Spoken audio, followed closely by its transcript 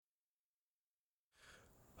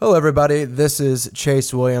Hello, everybody. This is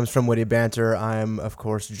Chase Williams from Witty Banter. I'm, of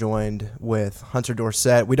course, joined with Hunter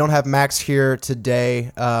Dorsett. We don't have Max here today.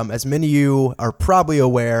 As many of you are probably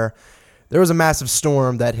aware, there was a massive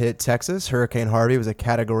storm that hit Texas. Hurricane Harvey was a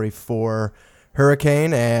Category 4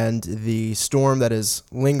 hurricane, and the storm that has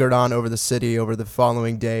lingered on over the city over the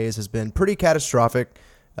following days has been pretty catastrophic.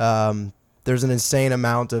 There's an insane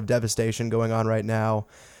amount of devastation going on right now.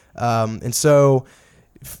 And so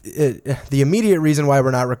the immediate reason why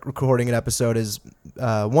we're not recording an episode is,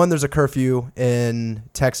 one, there's a curfew in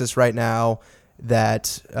Texas right now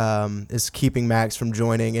that is keeping Max from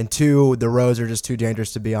joining, and two, the roads are just too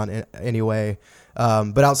dangerous to be on anyway.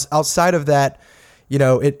 But outside of that, you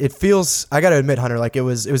know, it feels, I got to admit, Hunter, like it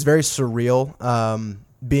was very surreal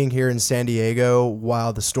being here in San Diego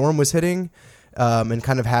while the storm was hitting. And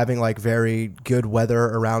kind of having like very good weather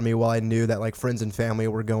around me while I knew that like friends and family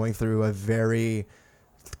were going through a very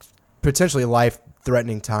potentially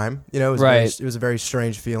life-threatening time. You know, it was it was a very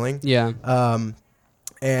strange feeling. Yeah.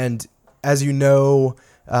 And as you know,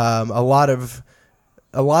 a lot of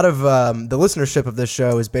the listenership of this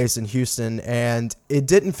show is based in Houston, and it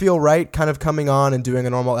didn't feel right kind of coming on and doing a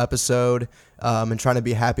normal episode and trying to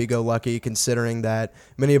be happy-go-lucky, considering that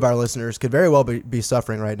many of our listeners could very well be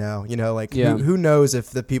suffering right now. You know, like who knows if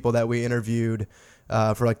the people that we interviewed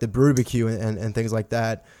for like the barbecue and things like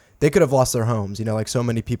that, they could have lost their homes, you know, like so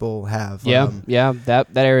many people have. Yeah,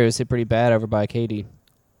 that area was hit pretty bad over by Katy.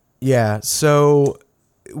 Yeah, so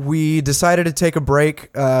we decided to take a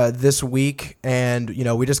break this week, and, you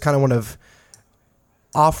know, we just kind of want to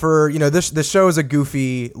offer, you know, this show is a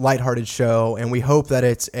goofy, lighthearted show, and we hope that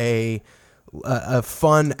it's a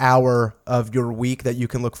fun hour of your week that you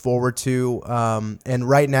can look forward to. And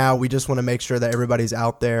right now, we just want to make sure that everybody's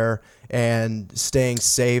out there and staying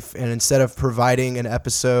safe. And instead of providing an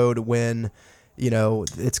episode when, you know,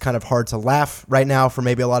 it's kind of hard to laugh right now for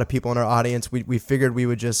maybe a lot of people in our audience, we figured we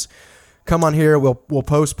would just come on here. We'll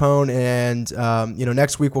postpone, and you know,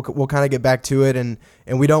 next week we'll kind of get back to it. And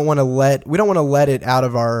we don't want to let it out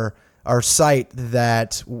of our sight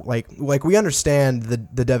that like we understand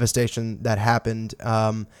the devastation that happened,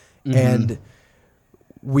 and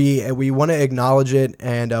we want to acknowledge it,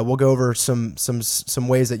 and we'll go over some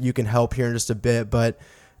ways that you can help here in just a bit. But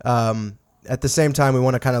at the same time, we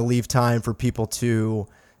want to kind of leave time for people to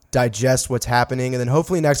digest what's happening, and then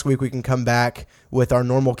hopefully next week we can come back with our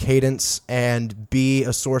normal cadence and be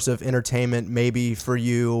a source of entertainment, maybe for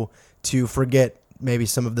you to forget maybe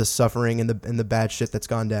some of the suffering and the bad shit that's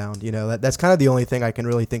gone down. You know, that's kind of the only thing I can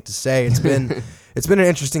really think to say. It's been an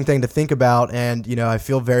interesting thing to think about, and, you know, I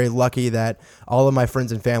feel very lucky that all of my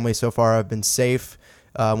friends and family so far have been safe,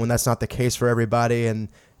 when that's not the case for everybody. And,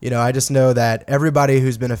 you know, I just know that everybody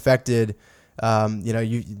who's been affected, you know,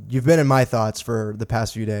 you've been in my thoughts for the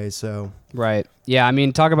past few days. So Right. Yeah, I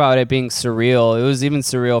mean, talk about it being surreal. It was even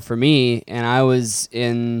surreal for me, and I was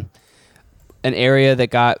in an area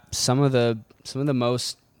that got some of the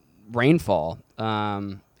most rainfall.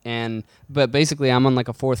 But basically I'm on like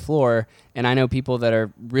a fourth floor, and I know people that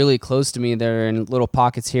are really close to me that are in little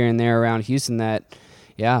pockets here and there around Houston that,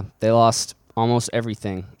 yeah, they lost almost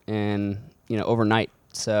everything, and, you know, overnight.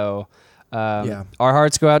 So our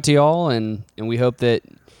hearts go out to y'all, and we hope that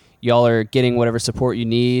y'all are getting whatever support you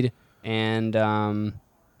need, and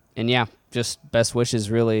yeah, just best wishes,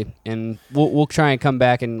 really. And we'll try and come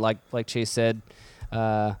back and like Chase said,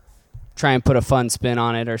 try and put a fun spin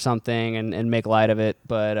on it or something and make light of it.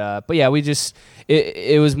 But yeah,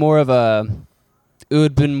 it was more of it would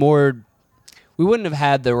have been more, we wouldn't have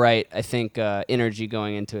had the right, I think, energy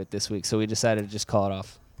going into it this week. So we decided to just call it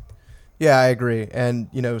off. Yeah, I agree. And,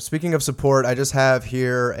 you know, speaking of support, I just have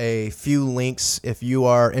here a few links if you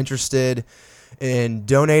are interested in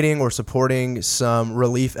donating or supporting some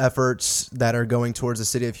relief efforts that are going towards the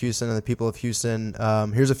city of Houston and the people of Houston.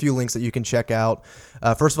 Here's a few links that you can check out.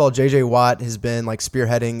 First of all, JJ Watt has been like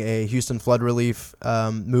spearheading a Houston flood relief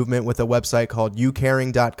movement with a website called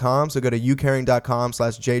youcaring.com. So go to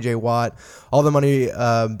youcaring.com/JJ Watt. All the money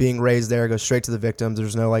being raised there goes straight to the victims.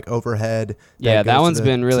 There's no like overhead. Yeah, that one's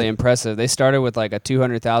been really impressive. They started with like a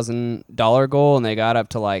 $200,000 goal, and they got up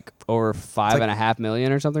to like over $5.5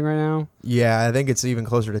 million or something right now. Yeah, I think it's even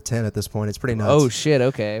closer to 10 at this point. It's pretty nuts. Oh shit!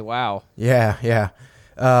 Okay, wow. Yeah.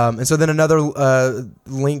 And so then another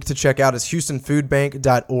link to check out is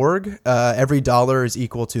HoustonFoodBank.org. Every dollar is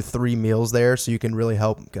equal to 3 meals there, so you can really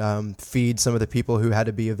help feed some of the people who had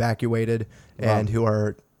to be evacuated and who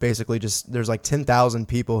are basically just, there's like 10,000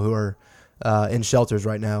 people who are in shelters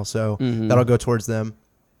right now, so that'll go towards them.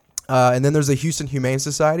 And then there's the Houston Humane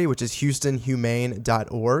Society, which is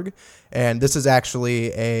HoustonHumane.org, and this is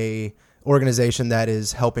actually a organization that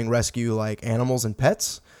is helping rescue like animals and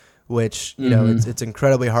pets, which, you know, it's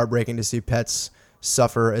incredibly heartbreaking to see pets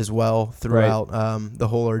suffer as well throughout the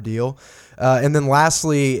whole ordeal. And then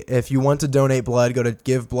lastly, if you want to donate blood, go to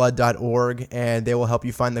giveblood.org and they will help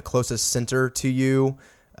you find the closest center to you.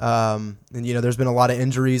 And, you know, there's been a lot of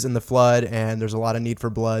injuries in the flood and there's a lot of need for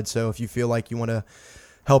blood. So if you feel like you want to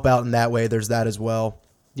help out in that way, there's that as well.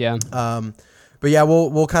 Yeah. But yeah,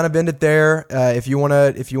 we'll kind of end it there. If you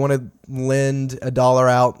wanna lend $1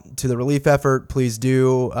 out to the relief effort, please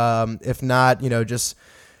do. If not, you know, just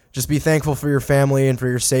be thankful for your family and for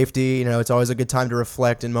your safety. You know, it's always a good time to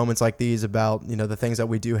reflect in moments like these about, you know, the things that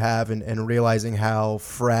we do have and realizing how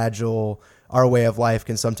fragile our way of life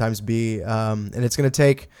can sometimes be. And it's going to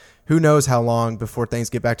take who knows how long before things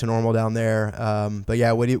get back to normal down there. But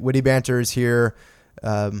yeah, Witty Banter is here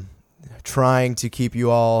trying to keep you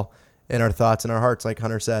all in our thoughts and our hearts, like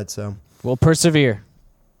Hunter said. So we'll persevere.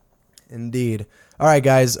 Indeed. All right,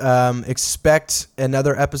 guys. Expect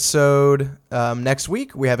another episode next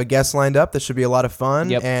week. We have a guest lined up that should be a lot of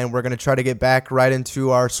fun, and we're going to try to get back right into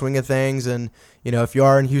our swing of things. And, you know, if you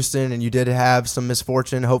are in Houston and you did have some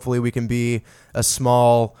misfortune, hopefully we can be a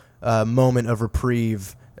small moment of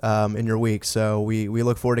reprieve in your week. So we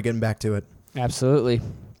look forward to getting back to it. Absolutely.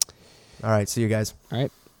 All right. See you guys. All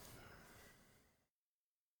right.